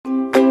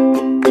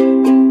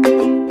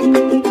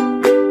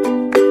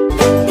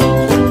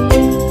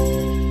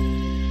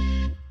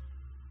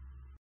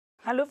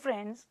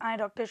friends, I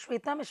Dr.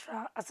 Shweta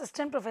Mishra,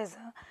 Assistant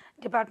Professor,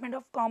 Department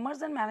of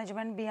Commerce and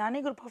Management,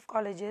 BBA Group of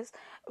Colleges,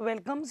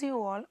 welcomes you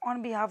all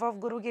on behalf of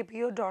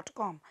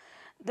gurukpo.com.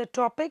 The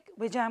topic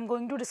which I am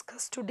going to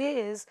discuss today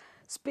is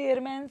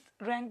Spearman's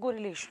Rank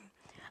Correlation.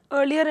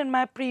 Earlier in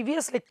my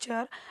previous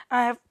lecture,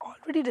 I have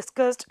already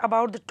discussed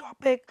about the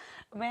topic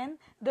when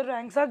the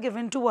ranks are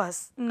given to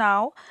us.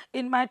 Now,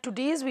 in my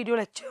today's video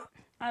lecture,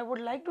 I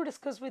would like to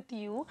discuss with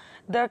you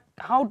that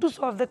how to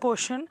solve the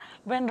question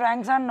when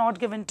ranks are not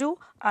given to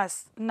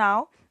us.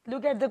 Now,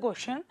 look at the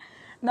question.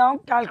 Now,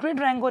 calculate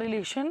rank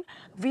correlation.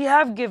 We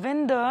have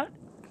given the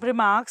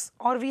remarks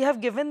or we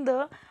have given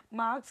the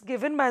marks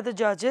given by the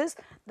judges,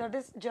 that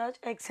is judge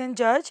X and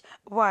judge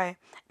Y.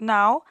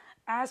 Now,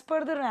 as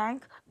per the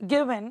rank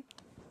given,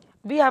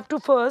 we have to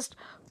first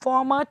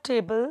form a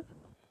table.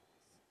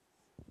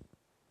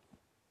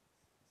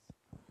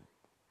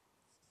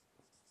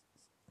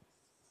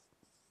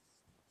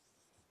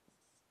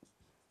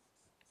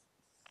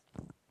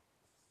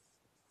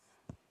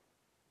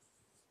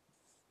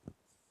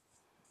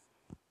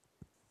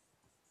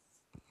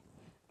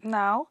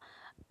 Now,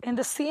 in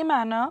the same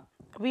manner,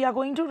 we are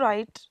going to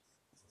write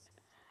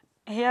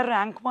here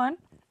rank 1,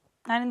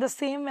 and in the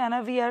same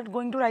manner we are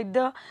going to write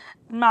the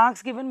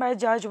marks given by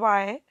judge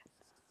Y.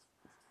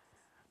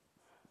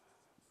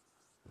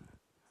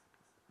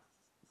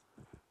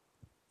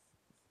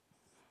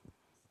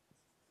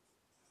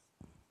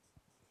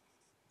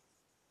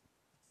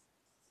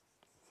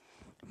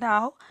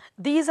 Now,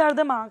 these are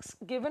the marks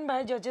given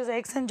by judges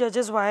X and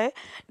judges Y.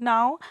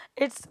 Now,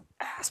 it's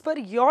as per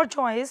your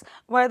choice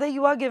whether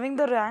you are giving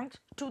the rank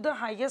to the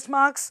highest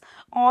marks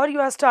or you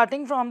are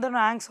starting from the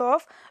ranks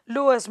of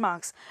lowest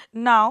marks.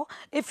 Now,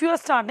 if you are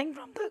starting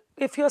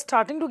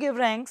to give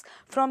ranks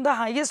from the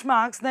highest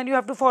marks, then you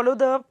have to follow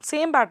the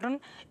same pattern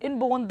in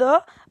both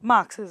the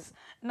marks.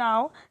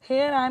 Now,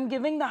 here I am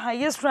giving the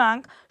highest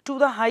rank to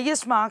the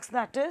highest marks,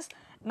 that is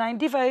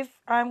 95.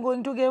 I am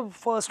going to give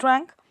first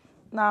rank.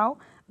 Now,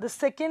 the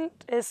second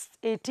is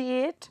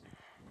 88.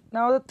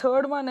 Now, the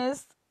third one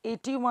is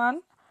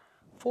 81.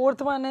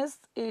 Fourth one is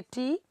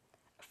 80.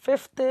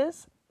 Fifth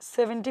is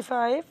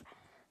 75.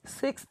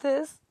 Sixth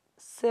is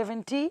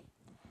 70.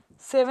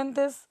 Seventh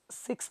is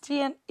 60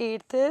 and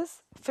eighth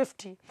is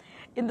 50.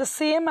 In the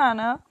same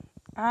manner,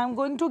 I am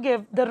going to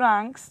give the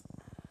ranks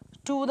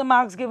to the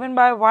marks given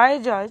by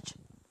Y judge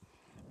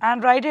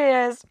and write here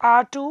as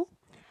R2.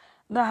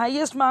 The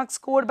highest mark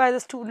scored by the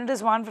student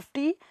is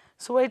 150.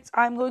 So,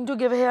 I am going to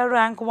give here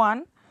rank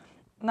 1.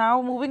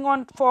 Now, moving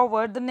on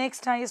forward, the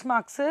next highest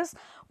marks is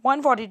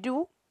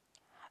 142.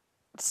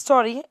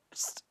 Sorry,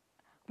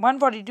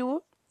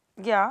 142.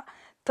 Yeah.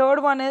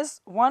 Third one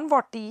is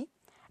 140.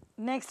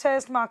 Next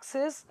highest marks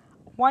is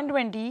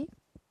 120.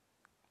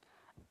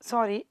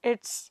 Sorry,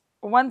 it's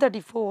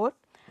 134.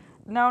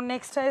 Now,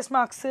 next highest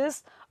marks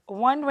is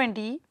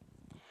 120.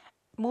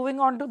 Moving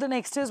on to the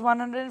next is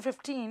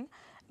 115.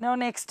 Now,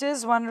 next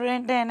is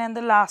 110 and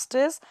the last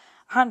is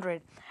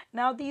 100.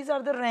 Now, these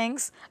are the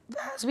ranks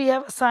as we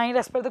have assigned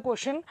as per the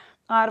question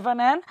R1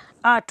 and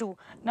R2.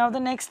 Now, the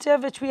next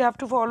step which we have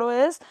to follow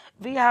is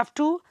we have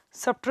to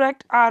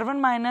subtract R1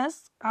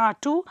 minus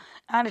R2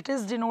 and it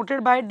is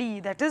denoted by D,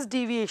 that is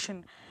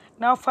deviation.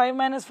 Now, 5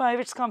 minus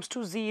 5 it comes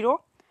to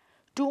 0,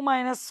 2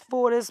 minus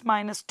 4 is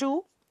minus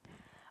 2,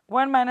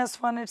 1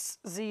 minus 1 it's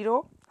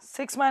 0,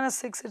 6 minus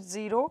 6 is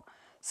 0,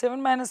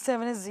 7 minus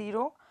 7 is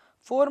 0,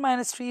 4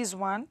 minus 3 is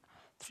 1,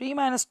 3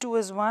 minus 2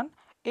 is 1,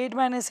 8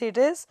 minus 8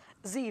 is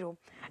 0.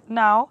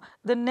 Now,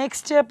 the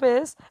next step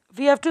is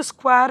we have to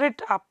square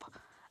it up.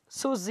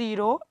 So,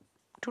 0,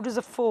 2 to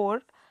the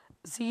 4,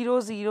 0,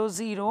 0,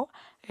 0,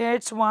 here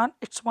it's 1,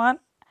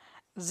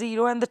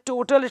 0 and the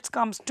total it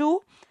comes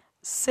to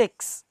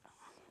 6.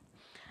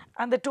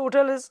 And the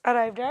total is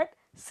arrived at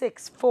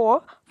 6,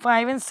 4,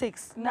 5 and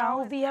 6.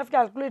 Now, we have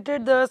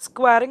calculated the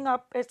squaring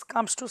up, it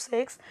comes to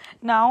 6.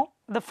 Now,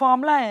 the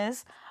formula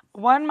is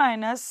 1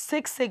 minus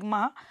 6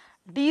 sigma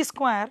d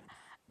square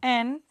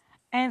n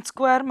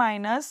square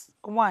minus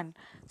 1.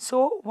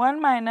 So,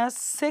 1 minus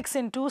 6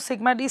 into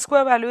sigma d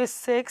square value is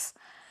 6,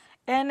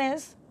 n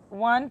is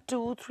 1,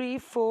 2, 3,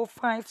 4,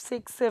 5,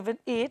 6, 7,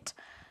 8,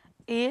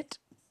 8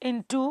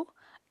 into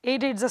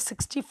 8 is a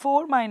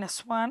 64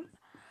 minus 1,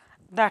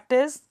 that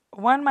is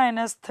 1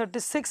 minus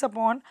 36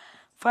 upon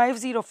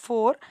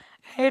 504,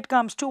 it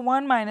comes to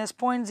 1 minus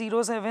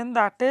 0.07,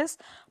 that is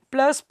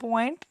plus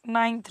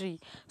 0.93.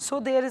 So,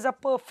 there is a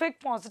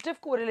perfect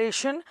positive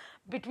correlation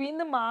between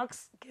the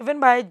marks given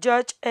by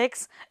judge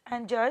X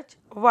and judge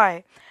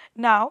Y.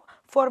 Now,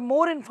 for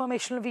more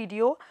informational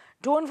video,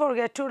 don't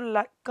forget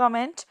to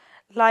comment,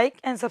 like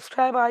and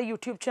subscribe our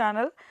YouTube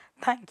channel.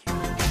 Thank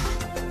you.